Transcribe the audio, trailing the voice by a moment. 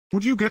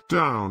Would you get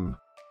down?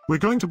 We're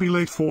going to be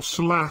late for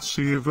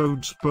Selassie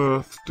Evode's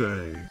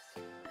birthday.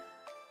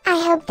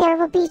 I hope there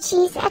will be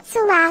cheese at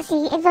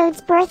Selassie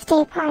Evode's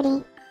birthday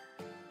party.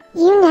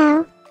 You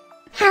know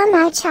how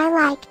much I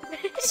like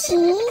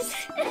cheese.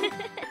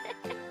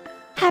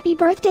 Happy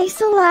birthday,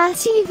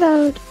 Selassie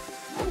Evode.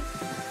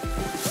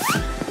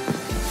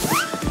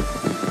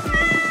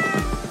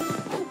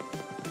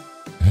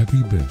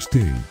 Happy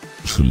birthday,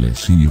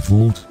 Selassie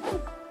Evode.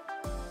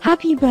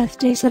 Happy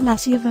birthday,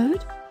 Selassie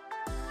Evode.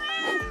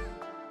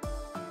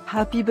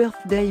 Happy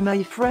birthday,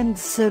 my friend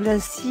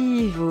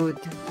Selassie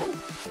Evode.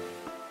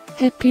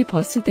 Happy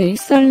birthday,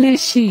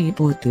 Selassie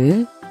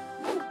Evode.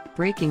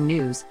 Breaking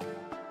news.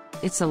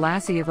 It's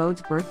Selassie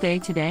Evode's birthday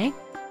today?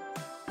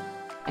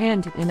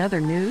 And in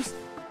other news,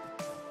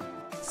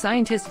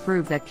 scientists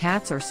prove that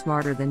cats are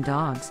smarter than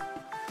dogs.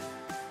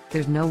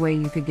 There's no way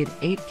you could get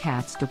 8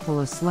 cats to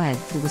pull a sled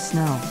through the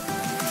snow.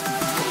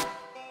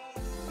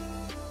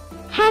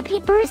 Happy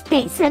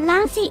birthday,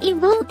 Selassie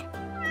Evode.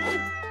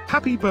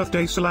 Happy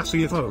birthday,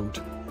 Selassie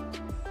Evode.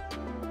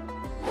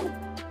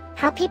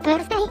 Happy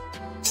birthday,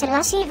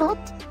 Selassie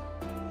Evode.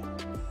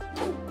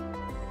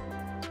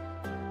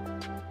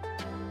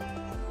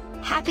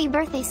 Happy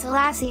birthday,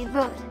 Selassie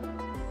Evode.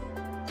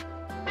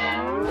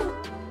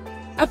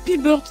 Happy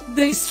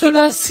birthday,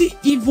 Selassie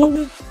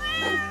Evode.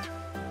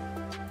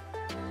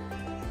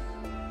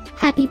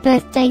 Happy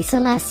birthday,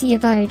 Selassie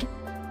Evode.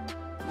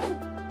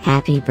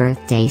 Happy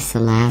birthday,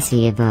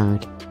 Selassie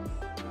Evode.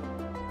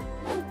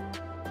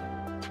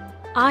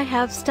 I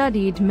have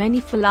studied many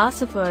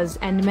philosophers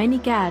and many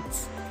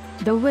cats.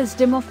 The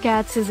wisdom of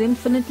cats is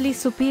infinitely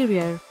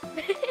superior.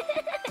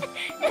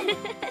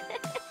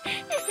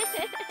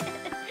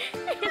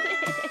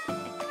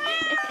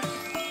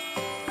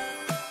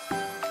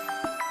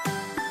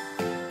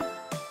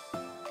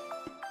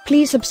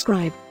 Please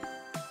subscribe,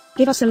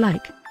 give us a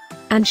like,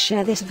 and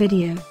share this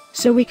video,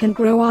 so we can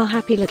grow our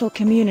happy little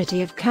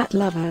community of cat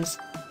lovers.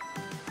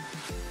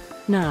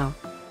 Now,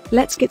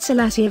 let's get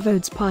Selassie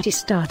Evode's party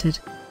started.